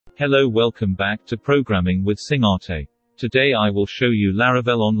Hello, welcome back to Programming with Singhateh. Today I will show you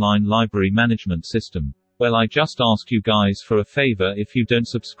Laravel Online Library Management System. Well, I just ask you guys for a favor. If you don't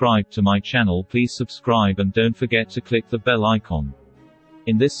subscribe to my channel, please subscribe and don't forget to click the bell icon.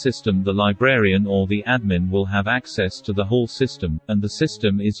 In this system, the librarian or the admin will have access to the whole system, and the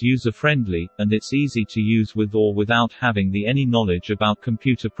system is user-friendly, and it's easy to use with or without having any knowledge about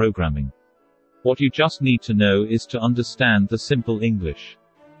computer programming. What you just need to know is to understand the simple English.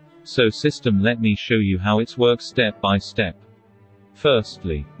 So system, let me show you how it works step by step.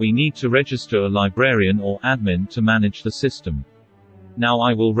 Firstly, we need to register a librarian or admin to manage the system. Now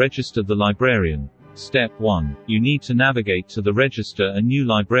I will register the librarian. Step 1. You need to navigate to the register a new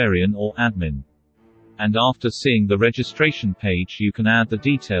librarian or admin. And after seeing the registration page, you can add the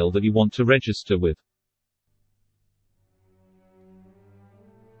detail that you want to register with.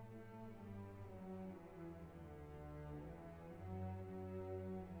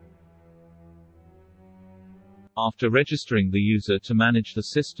 After registering the user to manage the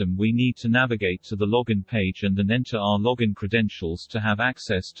system, we need to navigate to the login page and then enter our login credentials to have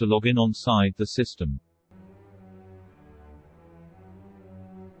access to login onside the system.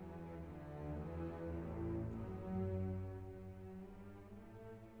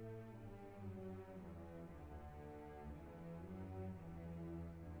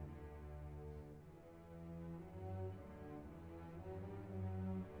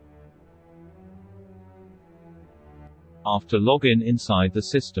 After login inside the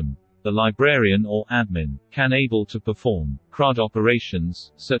system, the librarian or admin can able to perform CRUD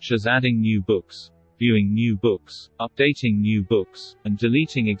operations, such as adding new books, viewing new books, updating new books, and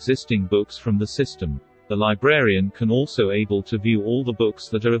deleting existing books from the system. The librarian can also able to view all the books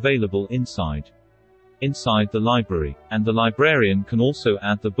that are available inside the library, and the librarian can also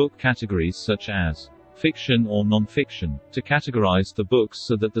add the book categories such as fiction or non-fiction, to categorize the books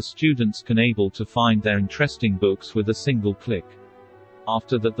so that the students can able to find their interesting books with a single click.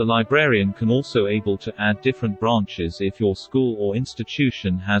 After that, the librarian can also able to add different branches if your school or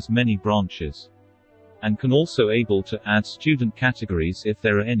institution has many branches, and can also able to add student categories if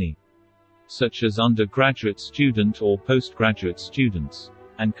there are any, such as undergraduate student or postgraduate students,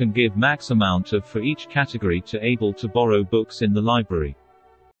 and can give max amount of for each category to able to borrow books in the library.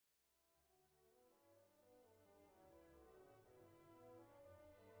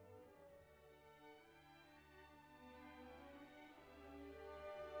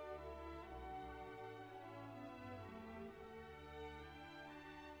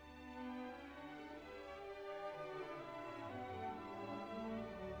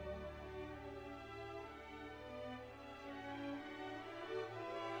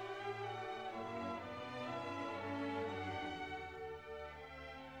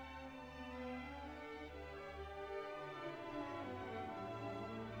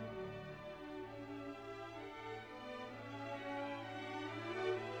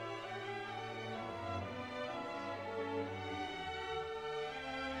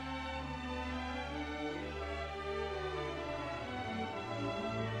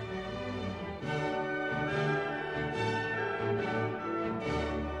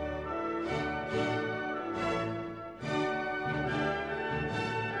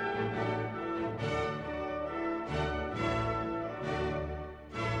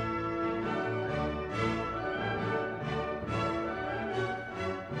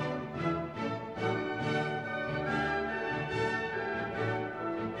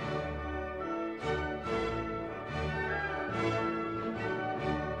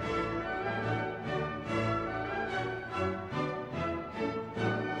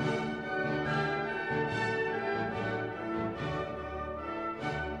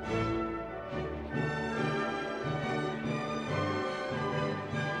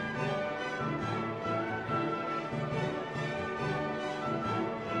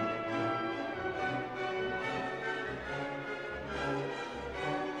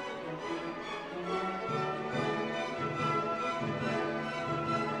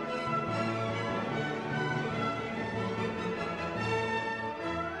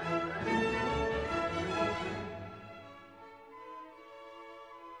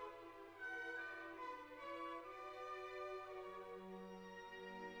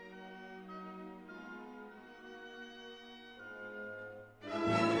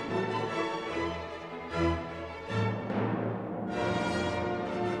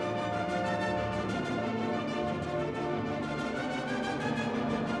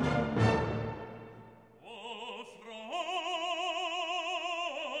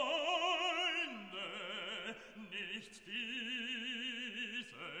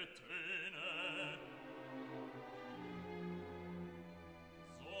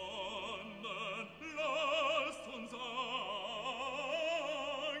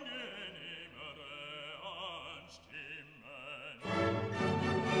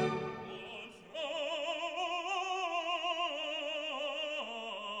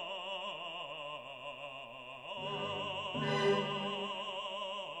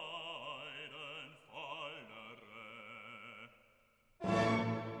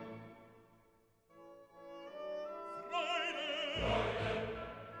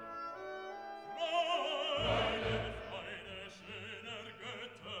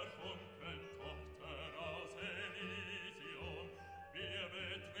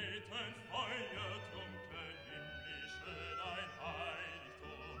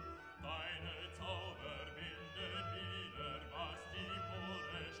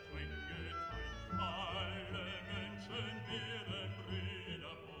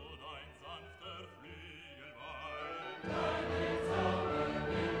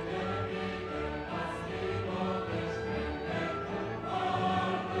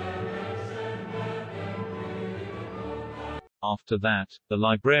 After that, the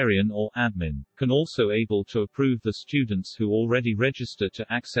librarian or admin can also able to approve the students who already register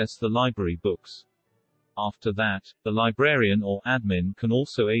to access the library books. After that, the librarian or admin can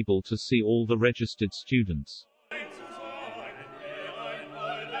also able to see all the registered students.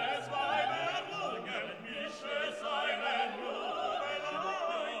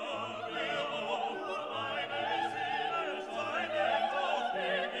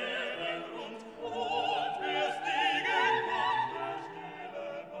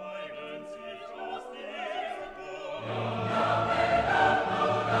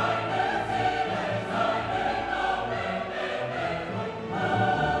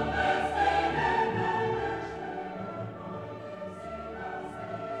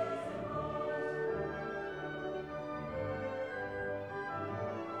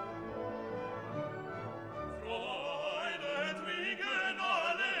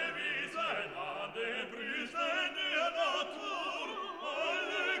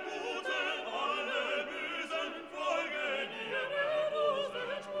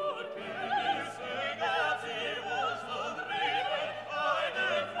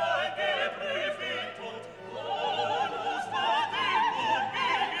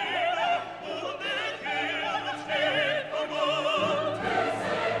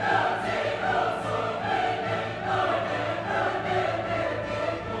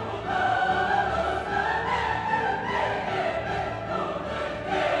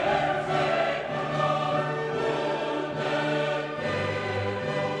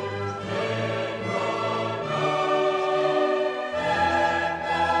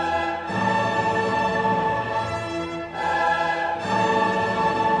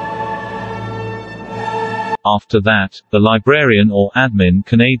 After that, the librarian or admin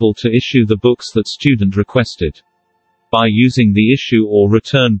can able to issue the books that student requested by using the issue or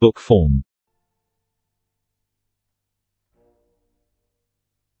return book form.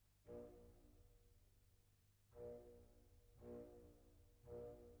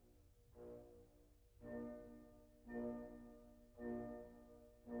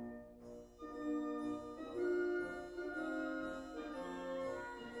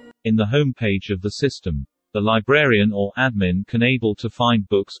 In the home page of the system, the librarian or admin can able to find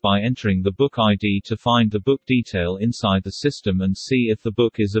books by entering the book ID to find the book detail inside the system and see if the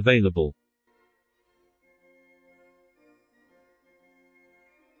book is available.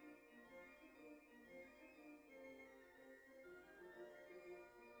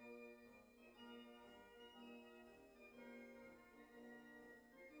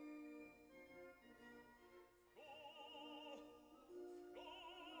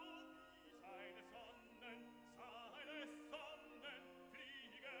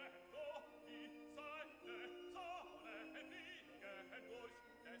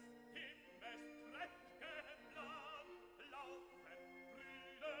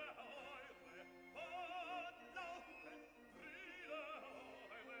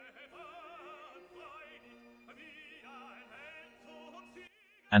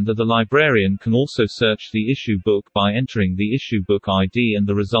 And the librarian can also search the issue book by entering the issue book ID, and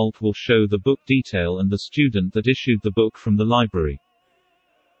the result will show the book detail and the student that issued the book from the library.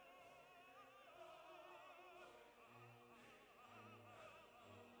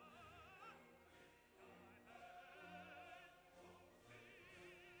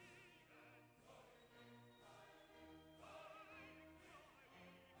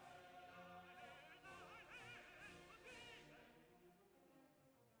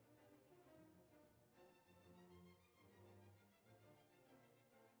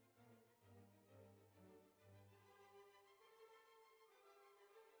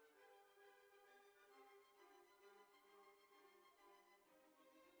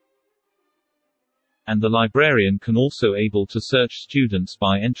 And the librarian can also able to search students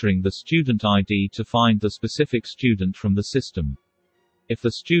by entering the student ID to find the specific student from the system. If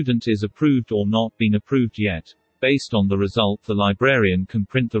the student is approved or not been approved yet, based on the result, the librarian can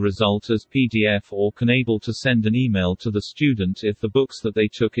print the result as PDF or can able to send an email to the student if the books that they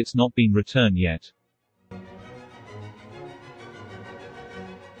took it's not been returned yet.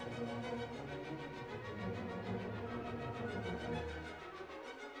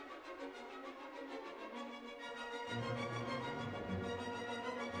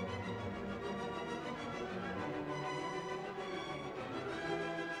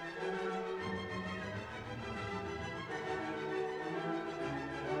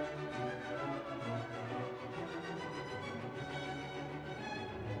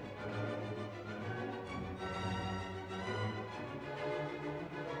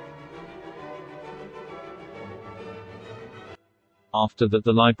 After that,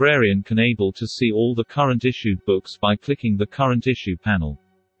 the librarian can able to see all the current issued books by clicking the current issue panel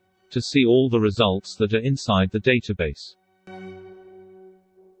to see all the results that are inside the database.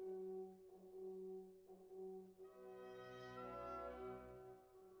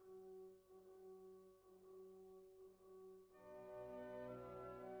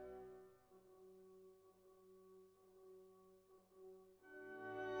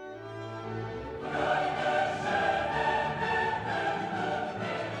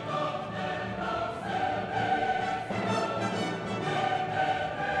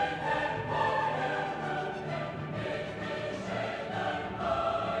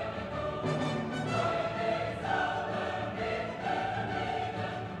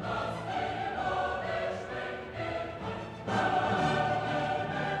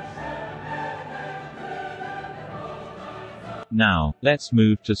 Now, let's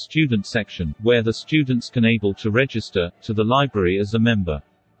move to student section, where the students can able to register to the library as a member.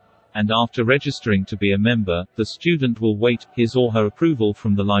 And after registering to be a member, the student will wait his or her approval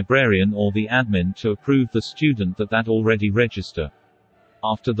from the librarian or the admin to approve the student that already register.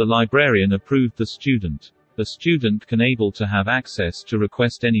 After the librarian approved the student can able to have access to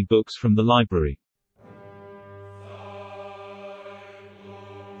request any books from the library.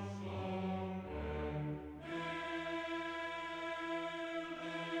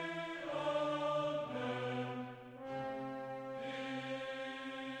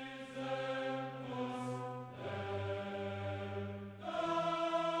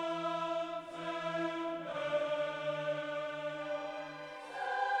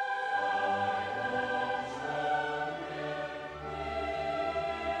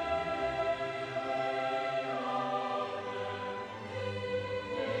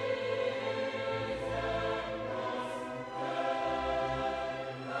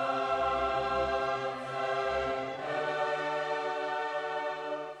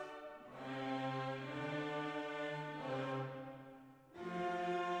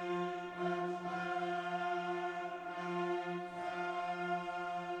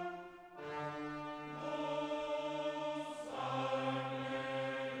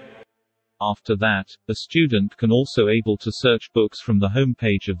 After that, a student can also able to search books from the home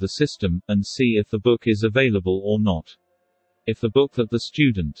page of the system, and see if the book is available or not. If the book that the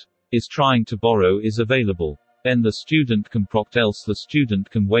student is trying to borrow is available, then the student can prompt, else the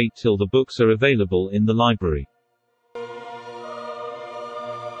student can wait till the books are available in the library.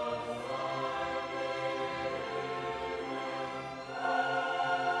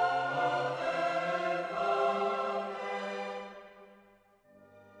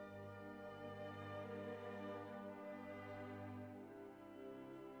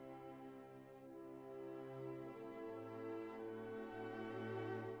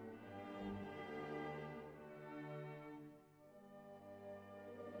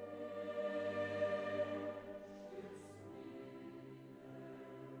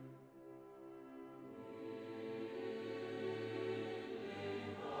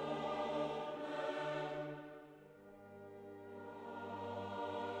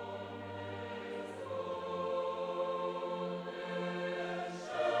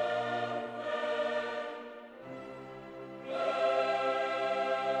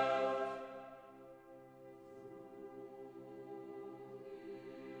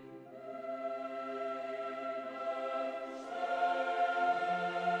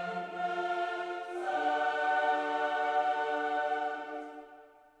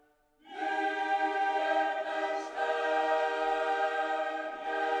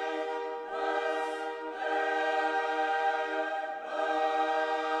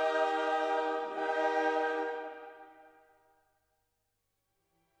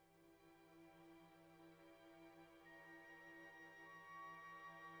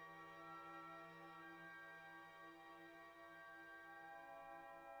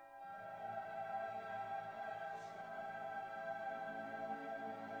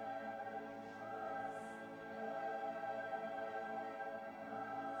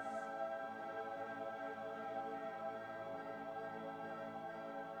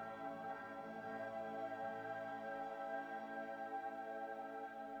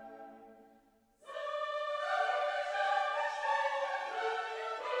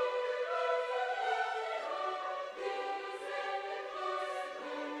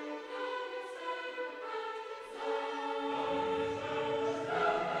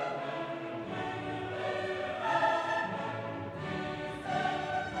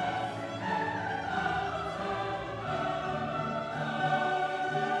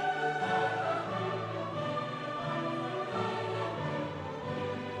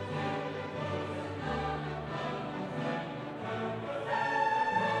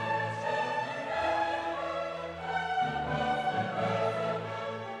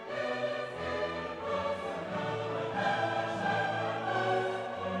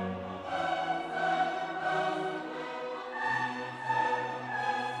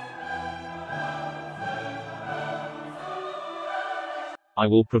 I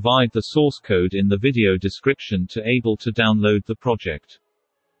will provide the source code in the video description to able to download the project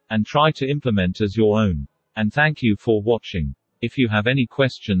and try to implement as your own. And thank you for watching. If you have any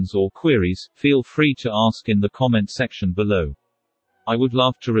questions or queries, feel free to ask in the comment section below. I would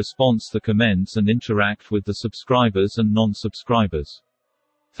love to respond the comments and interact with the subscribers and non-subscribers.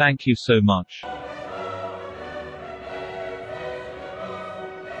 Thank you so much.